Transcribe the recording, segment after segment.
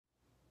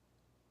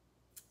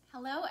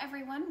Hello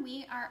everyone,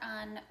 we are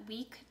on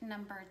week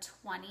number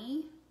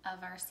 20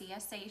 of our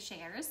CSA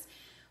shares.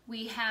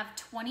 We have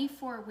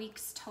 24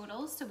 weeks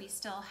total, so we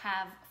still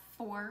have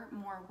 4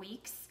 more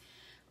weeks.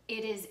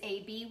 It is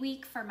a B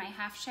week for my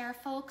half share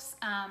folks.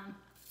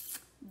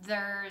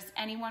 There's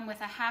anyone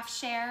with a half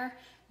share,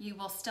 you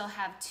will still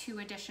have 2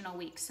 additional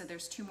weeks. So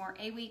there's 2 more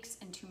A weeks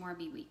and 2 more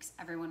B weeks.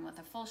 Everyone with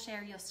a full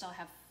share, you'll still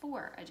have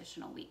 4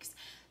 additional weeks.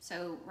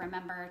 So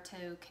remember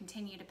to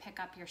continue to pick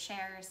up your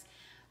shares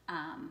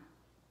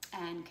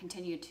and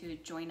continue to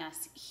join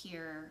us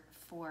here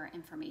for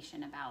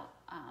information about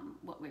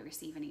what we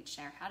receive in each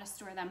share, how to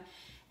store them,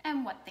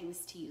 and what things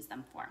to use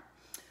them for.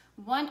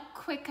 One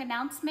quick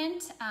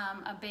announcement,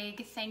 a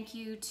big thank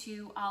you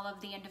to all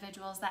of the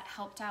individuals that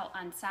helped out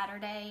on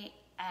Saturday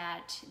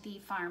at the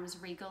Farms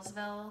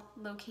Regalsville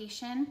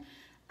location.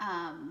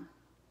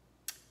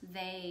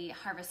 They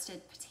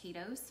harvested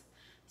potatoes,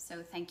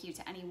 so thank you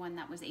to anyone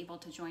that was able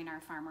to join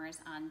our farmers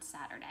on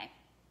Saturday.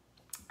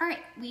 All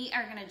right, we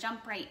are gonna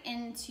jump right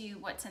into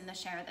what's in the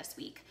share this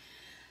week.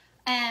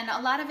 And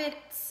a lot of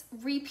it's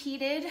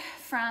repeated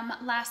from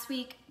last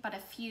week, but a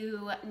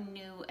few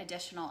new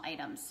additional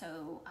items.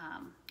 So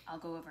I'll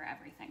go over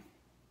everything.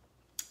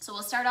 So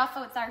we'll start off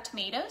with our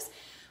tomatoes.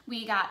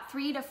 We got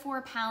 3 to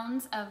 4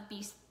 pounds of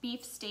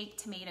beefsteak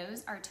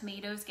tomatoes. Our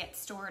tomatoes get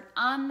stored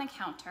on the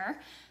counter,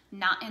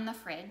 not in the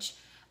fridge.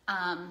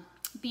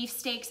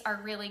 Beefsteaks are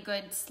really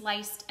good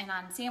sliced and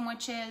on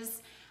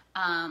sandwiches.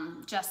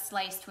 Just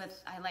sliced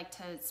with, I like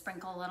to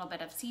sprinkle a little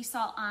bit of sea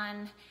salt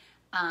on.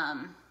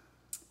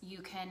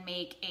 You can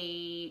make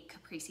a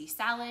caprese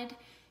salad.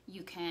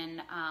 You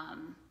can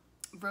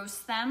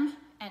roast them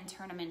and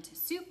turn them into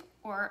soup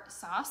or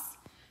sauce.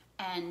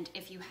 And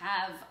if you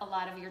have a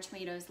lot of your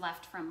tomatoes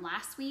left from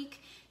last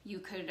week, you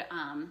could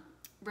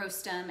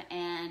roast them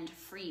and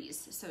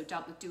freeze. So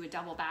do a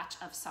double batch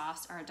of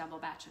sauce or a double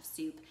batch of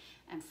soup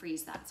and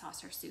freeze that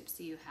sauce or soup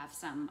so you have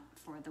some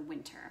for the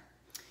winter.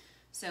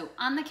 So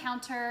on the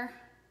counter,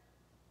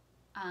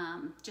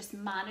 just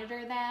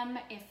monitor them.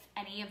 If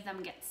any of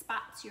them get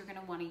spots, you're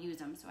gonna wanna use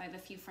them. So I have a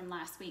few from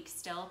last week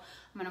still.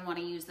 I'm gonna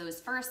wanna use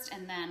those first,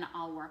 and then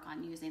I'll work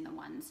on using the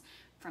ones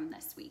from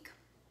this week.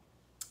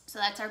 So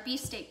that's our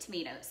beefsteak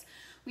tomatoes.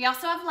 We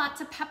also have lots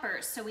of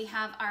peppers. So we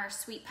have our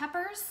sweet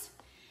peppers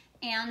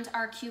and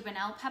our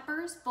Cubanelle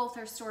peppers. Both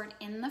are stored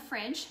in the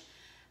fridge.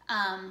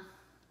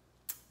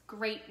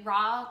 Great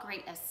raw,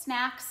 great as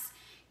snacks.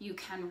 You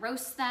can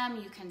roast them,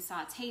 you can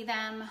saute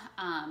them,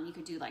 you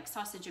could do like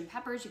sausage and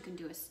peppers, you can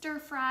do a stir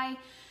fry.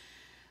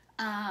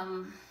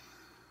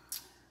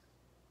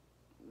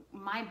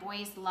 My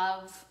boys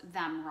love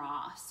them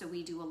raw, so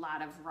we do a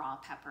lot of raw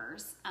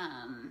peppers.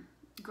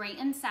 Great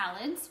in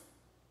salads.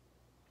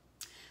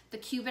 The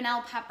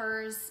Cubanelle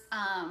peppers,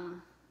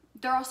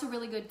 they're also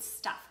really good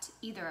stuffed.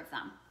 Either of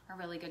them are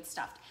really good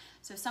stuffed.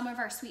 So some of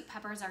our sweet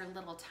peppers are a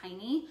little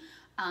tiny.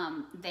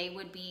 They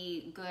would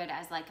be good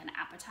as like an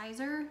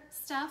appetizer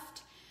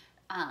stuffed.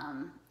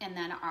 And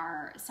then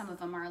some of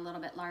them are a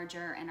little bit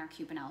larger, and our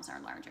Cubanelles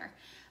are larger.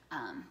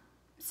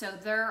 So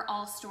they're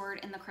all stored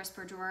in the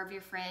crisper drawer of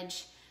your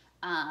fridge.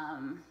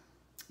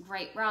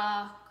 Great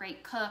raw,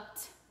 great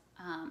cooked,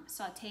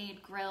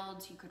 sauteed,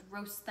 grilled. You could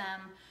roast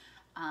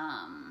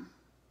them.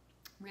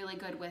 Really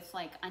good with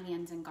like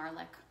onions and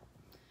garlic.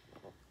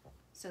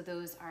 So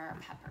those are our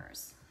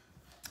peppers.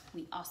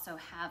 We also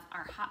have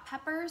our hot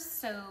peppers,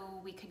 so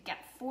we could get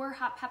 4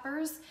 hot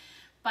peppers,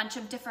 bunch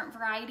of different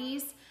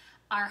varieties.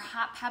 Our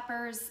hot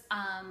peppers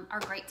are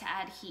great to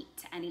add heat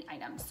to any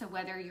item. So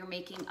whether you're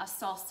making a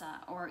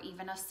salsa or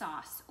even a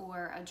sauce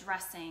or a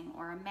dressing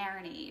or a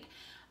marinade,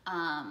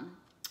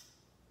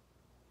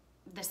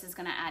 this is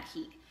gonna add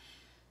heat.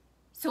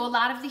 So a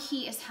lot of the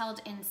heat is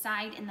held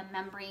inside in the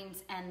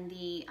membranes and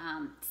the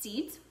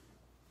seeds.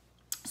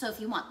 So if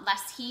you want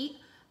less heat,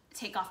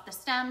 take off the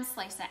stem,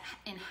 slice it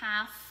in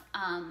half,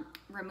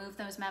 remove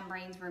those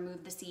membranes,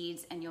 remove the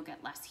seeds, and you'll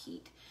get less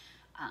heat.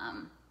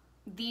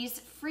 These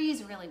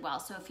freeze really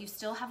well. So if you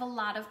still have a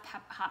lot of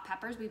hot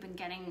peppers, we've been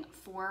getting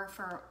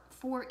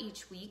 4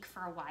 each week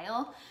for a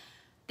while,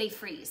 they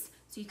freeze.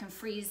 So you can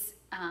freeze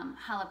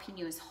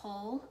jalapenos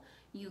whole.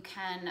 You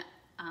can,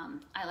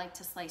 I like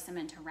to slice them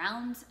into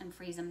rounds and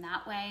freeze them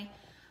that way.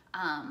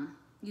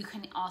 You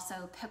can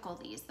also pickle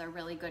these. They're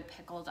really good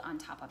pickled on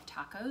top of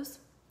tacos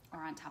or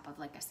on top of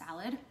like a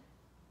salad.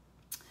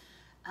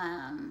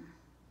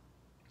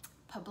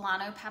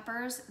 Poblano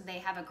peppers, they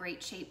have a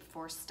great shape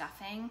for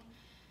stuffing.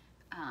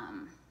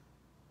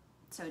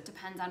 So it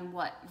depends on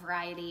what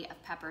variety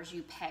of peppers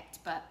you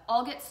picked, but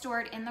all get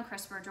stored in the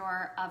crisper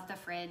drawer of the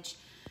fridge,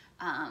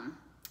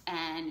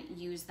 and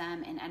use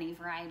them in any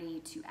variety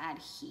to add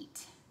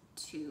heat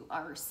to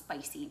or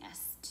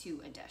spiciness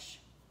to a dish.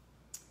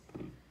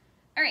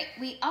 All right,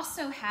 we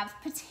also have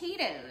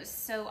potatoes.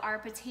 So our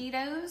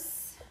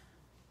potatoes,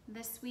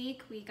 this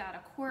week we got a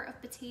quart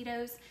of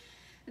potatoes.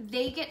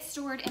 They get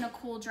stored in a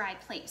cool, dry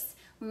place.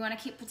 We want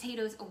to keep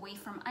potatoes away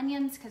from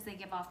onions because they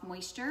give off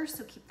moisture,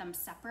 so keep them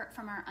separate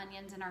from our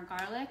onions and our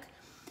garlic.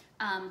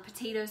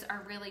 Potatoes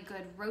are really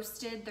good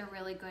roasted. They're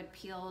really good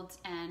peeled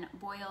and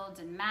boiled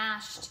and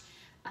mashed.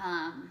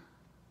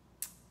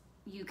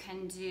 You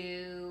can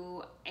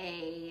do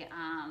a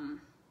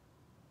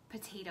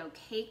potato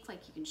cake,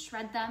 like you can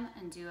shred them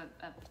and do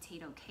a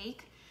potato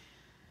cake.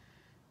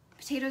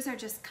 Potatoes are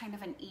just kind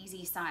of an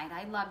easy side.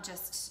 I love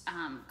just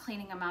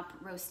cleaning them up,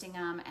 roasting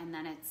them, and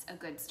then it's a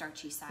good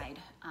starchy side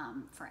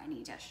for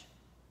any dish.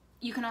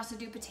 You can also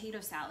do potato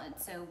salad.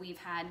 So we've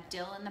had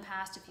dill in the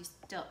past. If you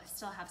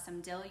still have some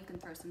dill, you can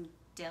throw some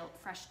dill,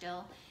 fresh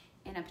dill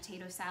in a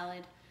potato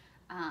salad.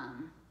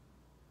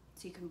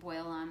 So you can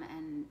boil them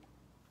and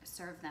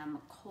serve them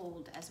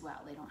cold as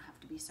well. They don't have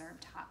to be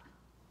served hot.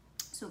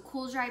 So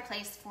cool, dry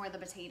place for the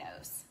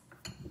potatoes.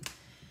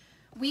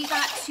 We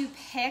got to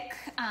pick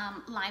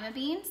lima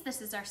beans.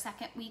 This is our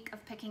second week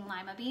of picking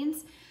lima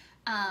beans.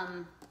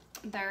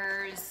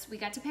 We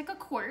got to pick a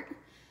quart.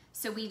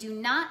 So we do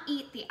not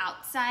eat the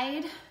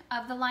outside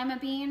of the lima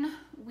bean.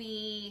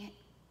 We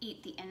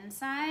eat the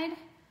inside.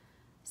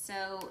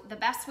 So the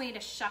best way to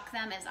shuck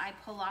them is I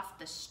pull off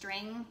the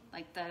string,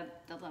 like the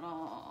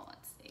little,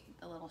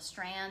 the little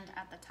strand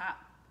at the top,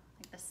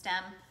 like the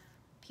stem,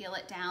 peel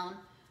it down,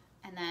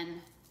 and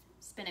then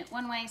spin it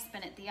one way,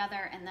 spin it the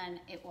other, and then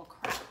it will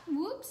crack,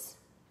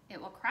 it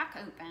will crack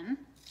open.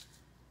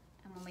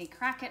 And when we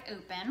crack it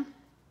open,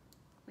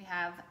 we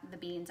have the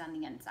beans on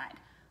the inside.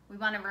 We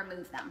want to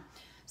remove them.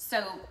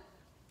 So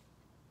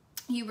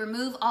you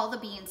remove all the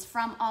beans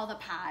from all the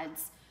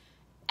pads,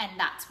 and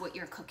that's what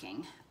you're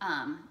cooking.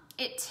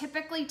 It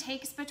typically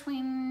takes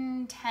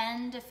between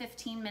 10 to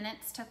 15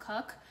 minutes to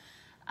cook,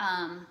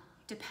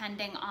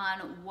 depending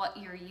on what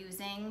you're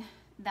using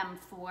them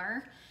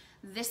for.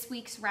 This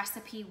week's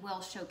recipe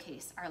will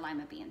showcase our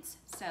lima beans.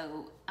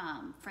 So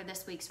for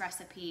this week's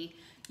recipe,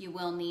 you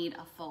will need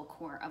a full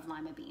quart of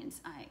lima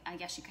beans. I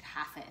guess you could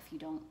half it if you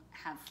don't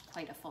have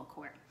quite a full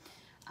quart.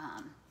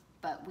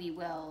 But we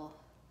will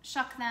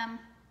shuck them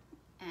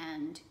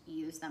and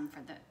use them for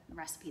the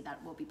recipe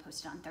that will be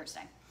posted on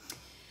Thursday.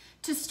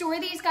 To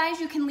store these guys,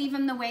 you can leave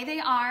them the way they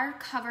are,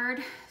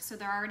 covered. So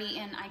they're already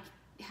in, I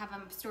have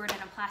them stored in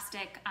a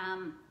plastic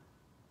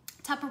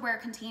Tupperware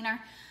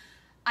container.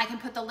 I can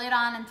put the lid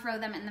on and throw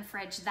them in the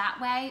fridge that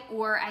way,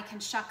 or I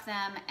can shuck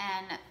them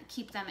and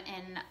keep them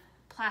in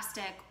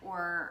plastic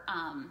or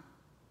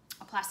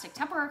a plastic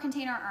Tupperware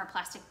container or a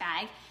plastic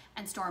bag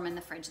and store them in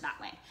the fridge that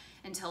way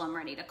until I'm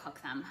ready to cook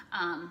them.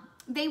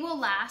 They will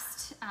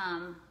last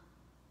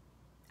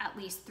at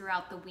least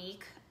throughout the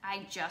week.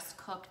 I just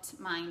cooked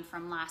mine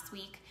from last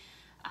week.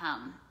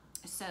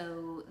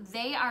 So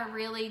they are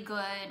really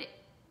good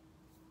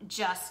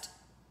just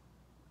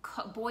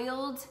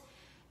boiled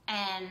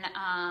and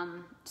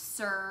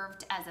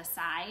served as a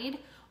side,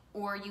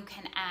 or you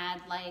can add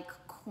like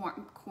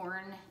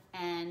corn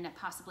and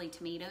possibly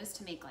tomatoes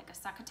to make like a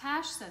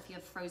succotash. So if you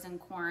have frozen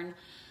corn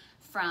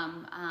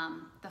from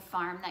the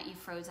farm that you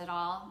froze it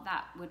all,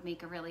 that would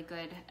make a really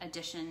good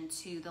addition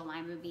to the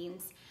lima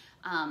beans.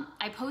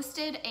 I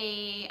posted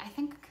I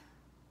think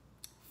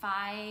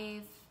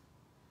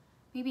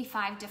maybe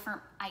five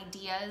different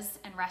ideas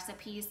and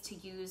recipes to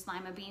use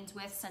lima beans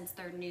with since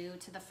they're new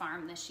to the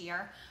farm this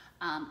year.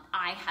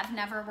 I have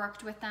never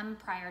worked with them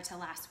prior to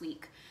last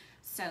week.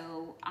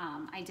 So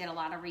I did a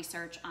lot of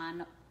research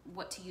on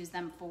what to use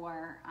them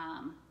for,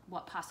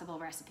 what possible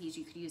recipes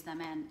you could use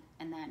them in,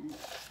 and then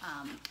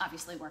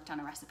obviously worked on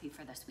a recipe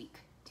for this week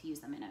to use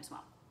them in as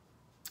well.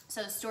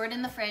 So stored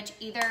in the fridge,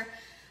 either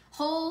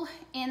whole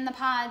in the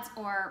pods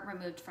or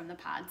removed from the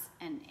pods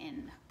and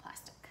in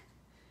plastic.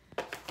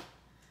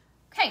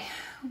 Okay,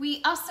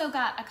 we also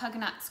got a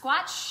Koginut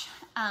squash.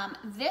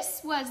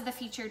 This was the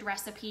featured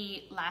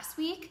recipe last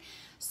week.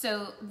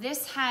 So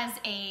this has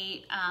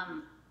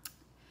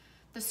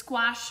the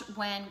squash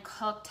when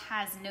cooked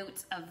has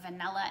notes of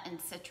vanilla and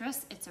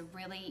citrus. It's a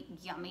really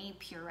yummy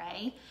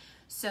puree.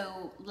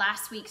 So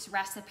last week's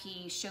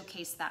recipe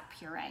showcased that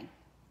puree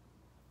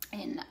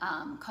in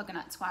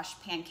Koginut squash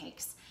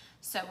pancakes.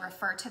 So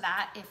refer to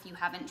that if you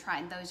haven't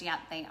tried those yet.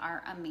 They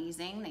are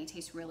amazing. They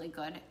taste really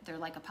good. They're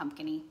like a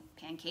pumpkin-y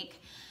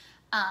pancake.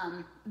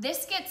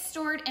 This gets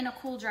stored in a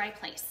cool, dry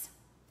place.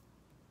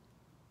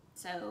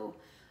 So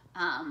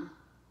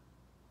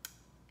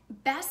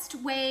best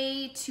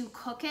way to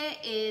cook it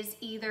is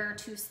either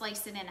to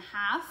slice it in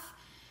half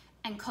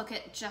and cook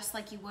it just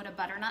like you would a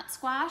butternut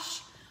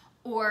squash,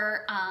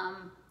 or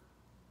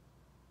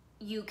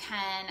you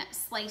can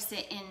slice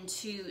it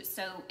into,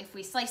 so if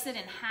we slice it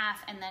in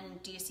half and then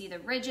do you see the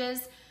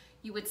ridges,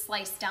 you would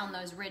slice down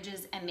those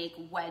ridges and make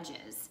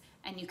wedges,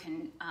 and you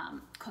can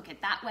cook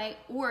it that way,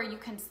 or you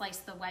can slice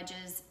the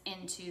wedges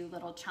into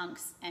little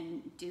chunks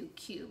and do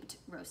cubed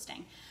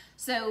roasting.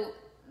 So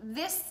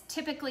this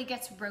typically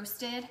gets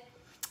roasted.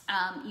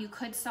 You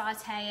could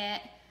saute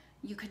it.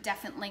 You could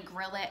definitely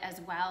grill it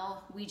as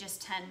well. We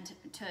just tend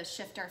to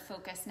shift our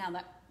focus now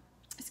that,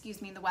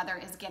 the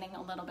weather is getting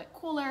a little bit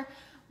cooler.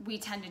 We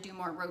tend to do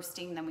more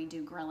roasting than we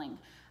do grilling.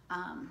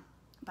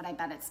 But I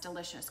bet it's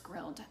delicious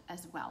grilled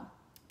as well.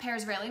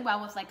 Pairs really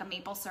well with like a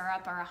maple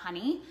syrup or a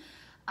honey,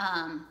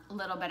 a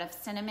little bit of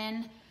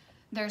cinnamon,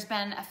 There's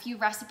been a few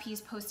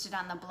recipes posted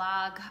on the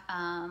blog.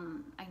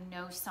 I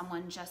know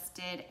someone just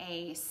did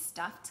a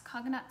stuffed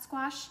coconut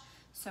squash,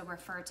 so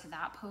refer to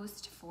that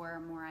post for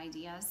more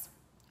ideas.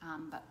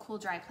 But cool,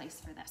 dry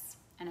place for this,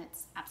 and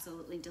it's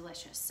absolutely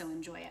delicious, so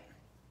enjoy it.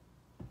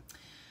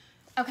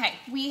 Okay,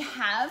 we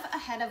have a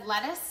head of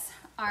lettuce.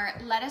 Our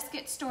lettuce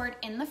gets stored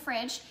in the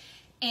fridge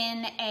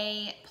in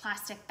a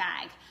plastic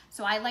bag.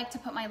 So I like to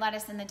put my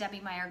lettuce in the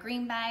Debbie Meyer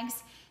green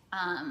bags.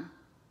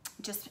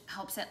 Just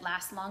helps it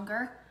last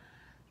longer.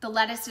 The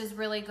lettuce is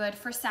really good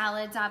for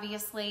salads,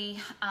 obviously,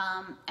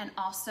 and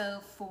also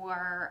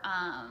for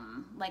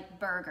like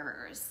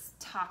burgers,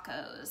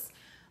 tacos,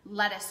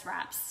 lettuce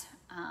wraps.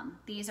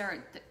 These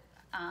are,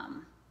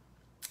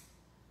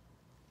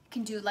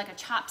 can do like a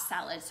chopped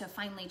salad, so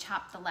finely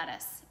chop the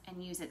lettuce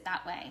and use it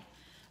that way.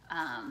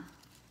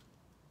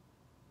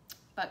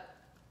 But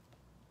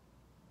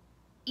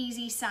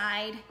easy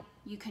side,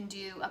 you can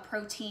do a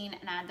protein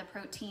and add the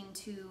protein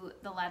to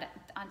the lettuce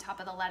on top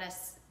of the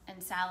lettuce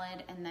and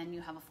salad, and then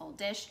you have a full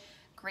dish.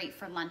 Great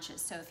for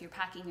lunches. So if you're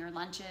packing your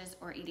lunches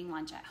or eating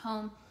lunch at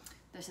home,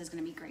 this is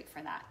going to be great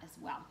for that as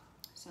well.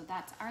 So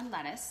that's our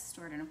lettuce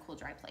stored in a cool,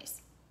 dry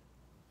place.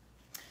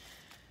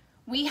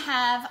 We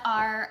have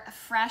our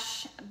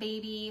fresh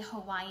baby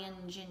Hawaiian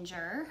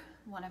ginger,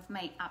 one of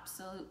my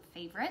absolute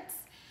favorites.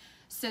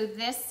 So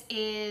this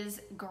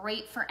is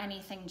great for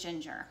anything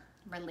ginger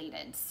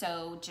related.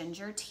 So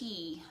ginger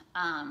tea,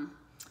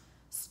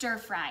 stir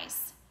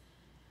fries,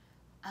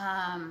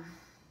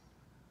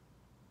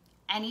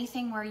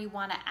 anything where you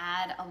want to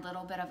add a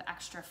little bit of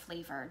extra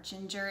flavor.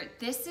 Ginger,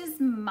 this is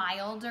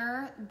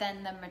milder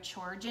than the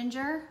mature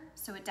ginger,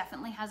 so it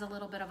definitely has a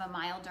little bit of a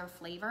milder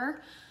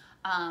flavor,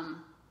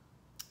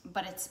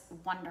 but it's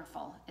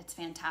wonderful. It's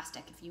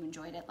fantastic. If you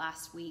enjoyed it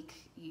last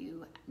week,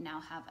 you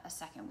now have a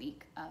second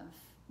week of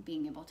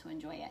being able to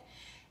enjoy it.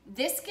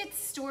 This gets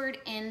stored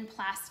in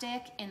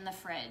plastic in the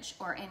fridge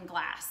or in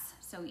glass,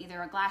 so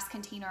either a glass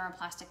container or a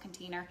plastic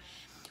container.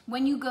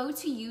 When you go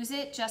to use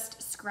it,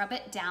 just scrub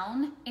it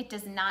down. It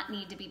does not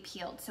need to be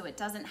peeled, so it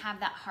doesn't have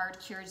that hard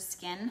cured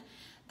skin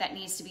that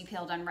needs to be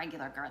peeled on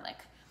regular garlic.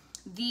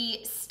 The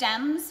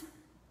stems,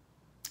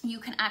 you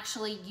can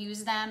actually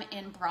use them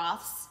in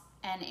broths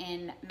and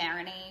in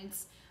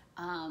marinades,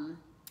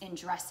 in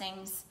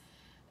dressings.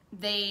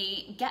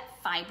 They get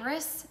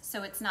fibrous,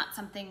 so it's not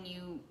something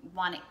you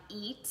want to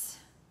eat,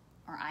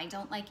 or I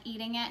don't like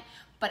eating it,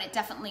 but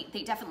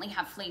they definitely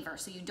have flavor,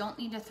 so you don't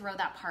need to throw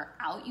that part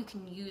out. You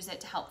can use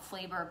it to help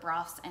flavor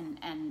broths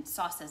and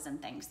sauces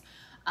and things.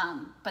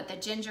 But the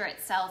ginger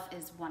itself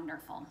is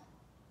wonderful.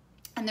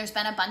 And there's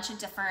been a bunch of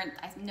different,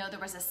 I know there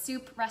was a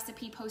soup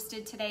recipe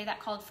posted today that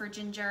called for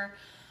ginger.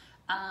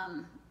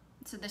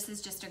 So this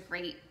is just a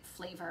great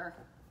flavor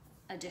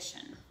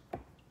addition.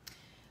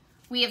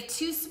 We have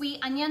 2 sweet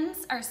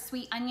onions. Our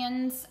sweet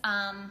onions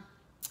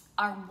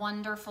are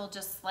wonderful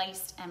just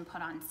sliced and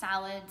put on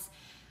salads.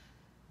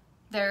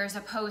 There's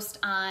a post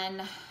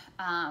on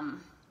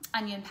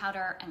onion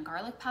powder and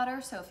garlic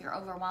powder. So if you're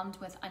overwhelmed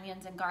with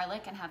onions and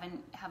garlic and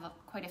have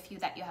quite a few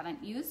that you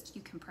haven't used,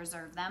 you can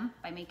preserve them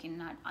by making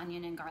that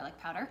onion and garlic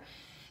powder.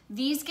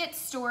 These get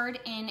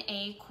stored in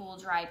a cool,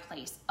 dry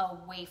place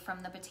away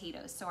from the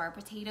potatoes. So our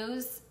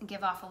potatoes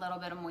give off a little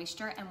bit of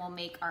moisture and will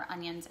make our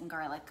onions and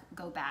garlic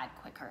go bad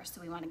quicker.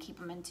 So we want to keep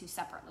them in 2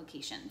 separate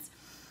locations.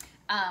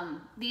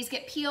 These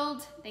get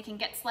peeled, they can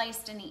get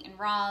sliced and eaten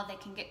raw, they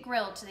can get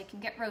grilled, they can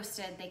get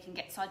roasted, they can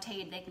get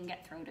sauteed, they can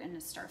get thrown in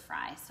a stir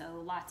fry.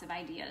 So lots of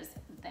ideas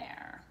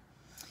there.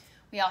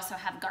 We also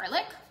have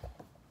garlic.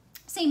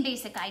 Same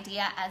basic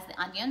idea as the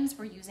onions.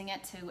 We're using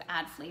it to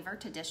add flavor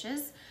to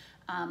dishes.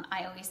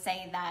 I always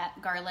say that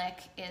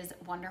garlic is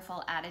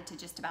wonderful added to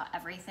just about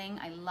everything.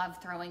 I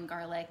love throwing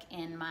garlic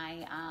in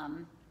my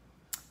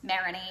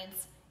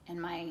marinades, in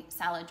my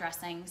salad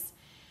dressings.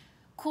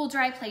 Cool,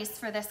 dry place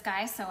for this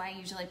guy, so I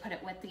usually put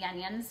it with the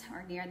onions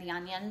or near the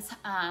onions.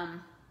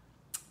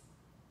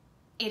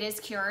 It is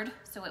cured,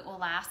 so it will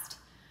last.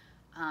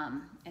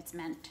 It's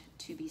meant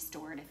to be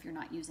stored if you're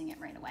not using it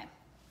right away.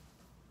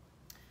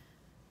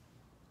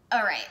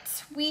 All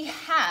right, we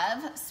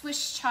have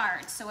Swiss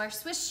chard. So our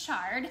Swiss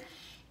chard,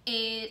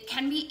 it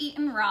can be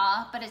eaten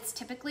raw, but it's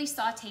typically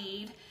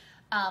sauteed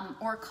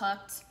or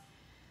cooked.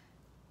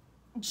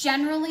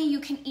 Generally, you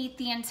can eat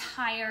the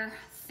entire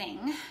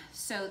thing.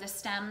 So the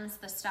stems,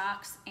 the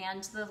stalks,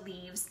 and the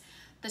leaves.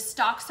 The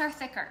stalks are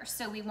thicker,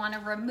 so we want to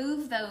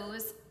remove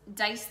those,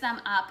 dice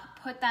them up,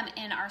 put them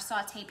in our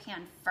saute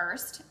pan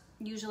first,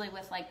 usually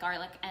with like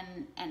garlic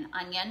and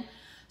onion.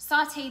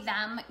 Saute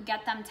them,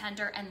 get them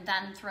tender, and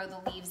then throw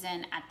the leaves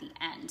in at the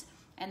end.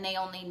 And they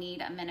only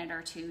need a minute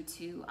or 2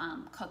 to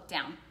cook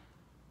down.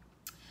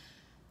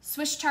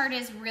 Swiss chard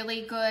is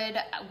really good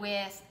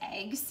with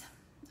eggs.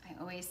 I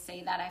always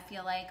say that, I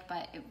feel like,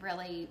 but it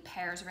really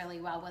pairs really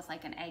well with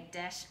like an egg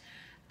dish.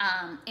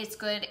 It's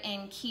good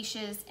in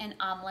quiches and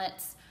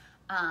omelets.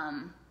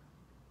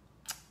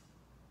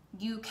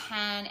 You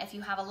can, if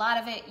you have a lot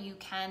of it, you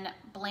can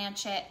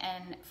blanch it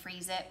and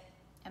freeze it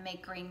and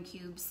make green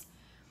cubes.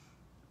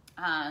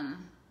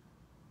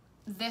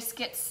 This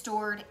gets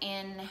stored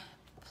in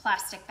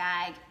plastic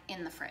bag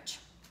in the fridge.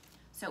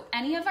 So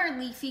any of our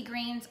leafy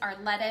greens, our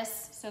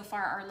lettuce, so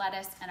far our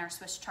lettuce and our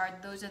Swiss chard,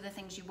 those are the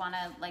things you want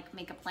to like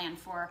make a plan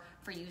for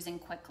using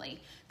quickly,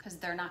 because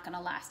they're not going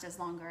to last as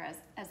long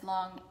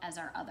as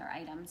our other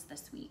items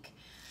this week.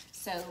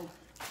 So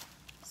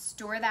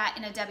store that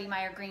in a Debbie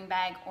Meyer green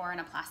bag or in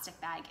a plastic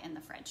bag in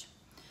the fridge.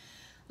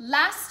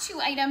 Last two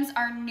items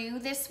are new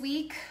this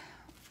week,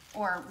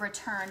 or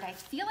returned. I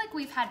feel like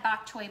we've had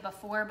bok choy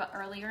before, but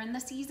earlier in the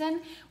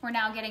season. We're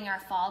now getting our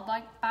fall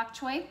bok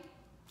choy.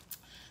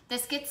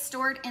 This gets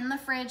stored in the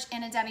fridge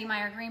in a Debbie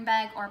Meyer green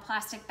bag or a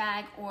plastic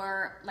bag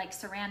or like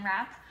saran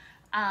wrap.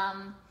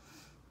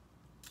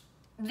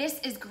 This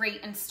is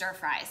great in stir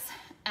fries.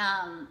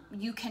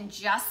 You can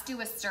just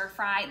do a stir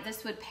fry.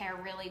 This would pair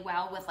really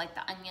well with like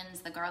the onions,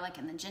 the garlic,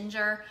 and the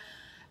ginger,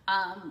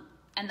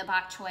 and the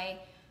bok choy.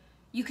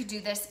 You could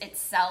do this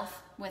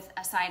itself with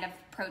a side of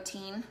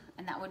protein,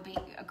 and that would be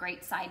a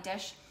great side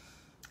dish.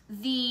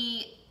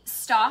 The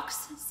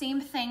stalks,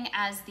 same thing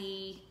as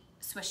the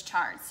Swiss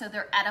chard. So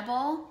they're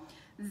edible.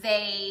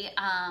 They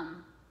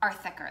are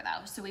thicker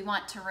though. So we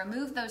want to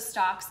remove those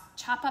stalks,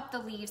 chop up the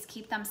leaves,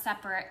 keep them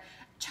separate,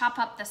 chop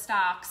up the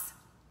stalks,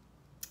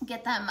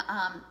 get them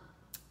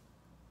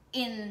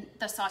in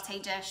the saute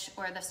dish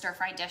or the stir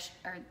fry dish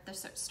or the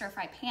stir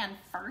fry pan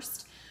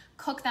first,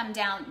 cook them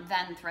down,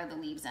 then throw the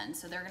leaves in.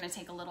 So they're gonna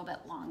take a little bit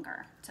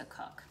longer to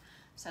cook.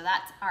 So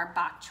that's our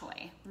bok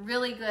choy.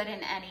 Really good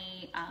in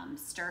any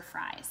stir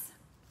fries.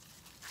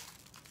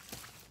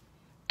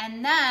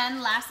 And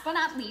then last but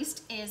not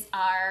least is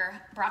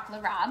our broccoli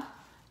raab.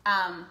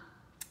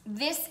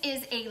 This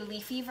is a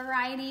leafy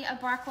variety of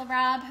broccoli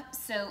raab,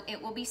 so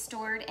it will be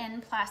stored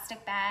in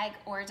plastic bag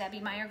or Debbie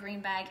Meyer green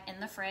bag in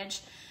the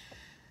fridge.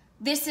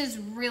 This is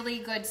really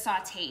good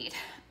sauteed.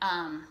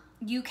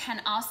 You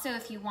can also,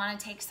 if you want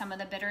to take some of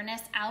the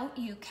bitterness out,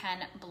 you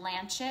can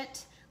blanch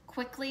it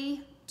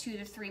quickly, 2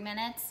 to 3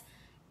 minutes.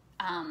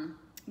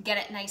 Get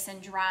it nice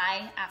and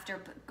dry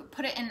after,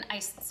 put it in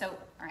ice. So,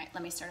 all right,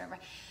 let me start over.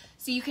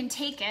 So you can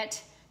take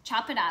it,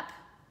 chop it up,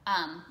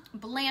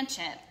 blanch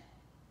it,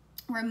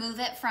 remove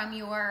it from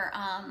your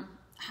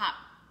hot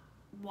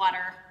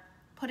water,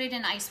 put it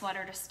in ice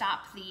water to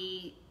stop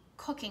the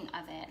cooking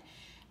of it,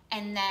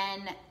 and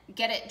then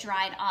get it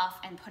dried off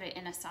and put it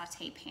in a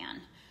saute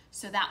pan.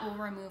 So that will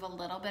remove a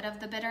little bit of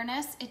the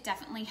bitterness. It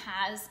definitely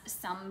has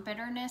some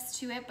bitterness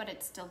to it, but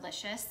it's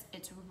delicious.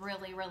 It's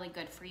really, really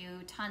good for you.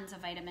 Tons of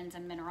vitamins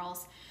and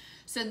minerals.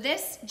 So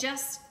this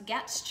just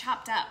gets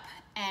chopped up,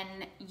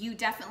 and you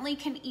definitely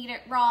can eat it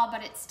raw,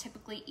 but it's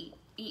typically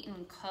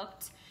eaten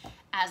cooked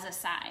as a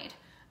side.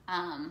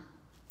 And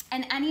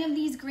any of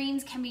these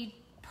greens can be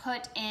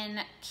put in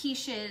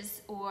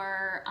quiches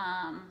or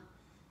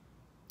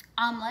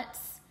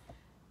omelets.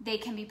 They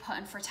can be put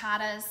in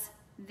frittatas.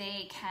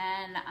 They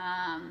can,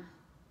 I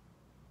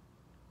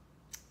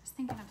was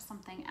thinking of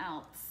something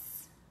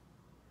else.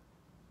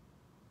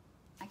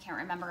 I can't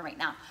remember right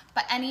now,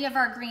 but any of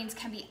our greens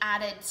can be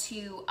added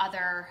to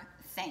other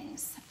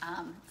things.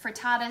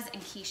 Frittatas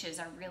and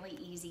quiches are really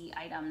easy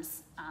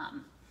items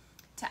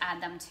to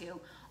add them to.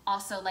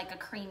 Also, like a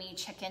creamy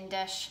chicken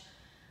dish,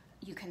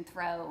 you can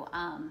throw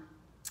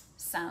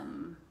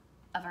some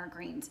of our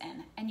greens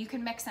in, and you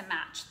can mix and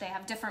match. They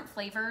have different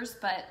flavors,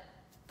 but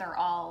they're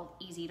all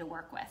easy to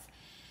work with.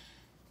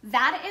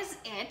 That is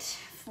it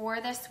for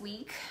this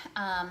week.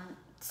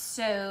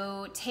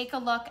 So take a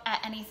look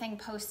at anything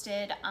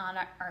posted on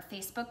our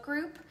Facebook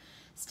group.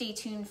 Stay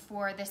tuned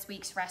for this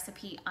week's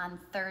recipe on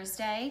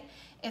Thursday.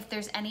 If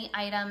there's any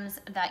items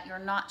that you're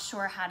not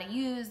sure how to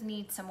use,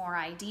 need some more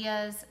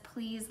ideas,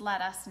 please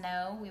let us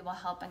know. We will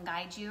help and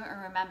guide you.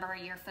 And remember,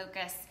 your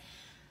focus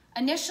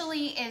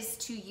initially is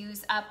to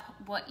use up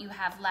what you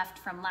have left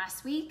from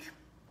last week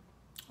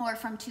or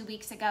from 2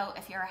 weeks ago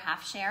if you're a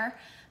half share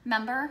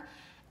member,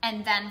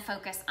 and then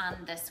focus on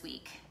this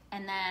week.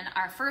 And then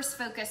our first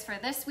focus for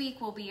this week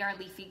will be our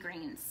leafy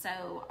greens.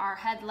 So our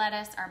head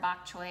lettuce, our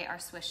bok choy, our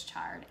Swiss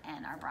chard,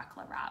 and our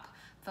broccoli raab.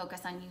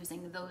 Focus on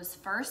using those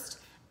first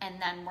and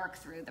then work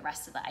through the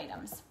rest of the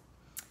items.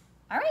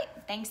 All right,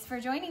 thanks for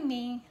joining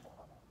me.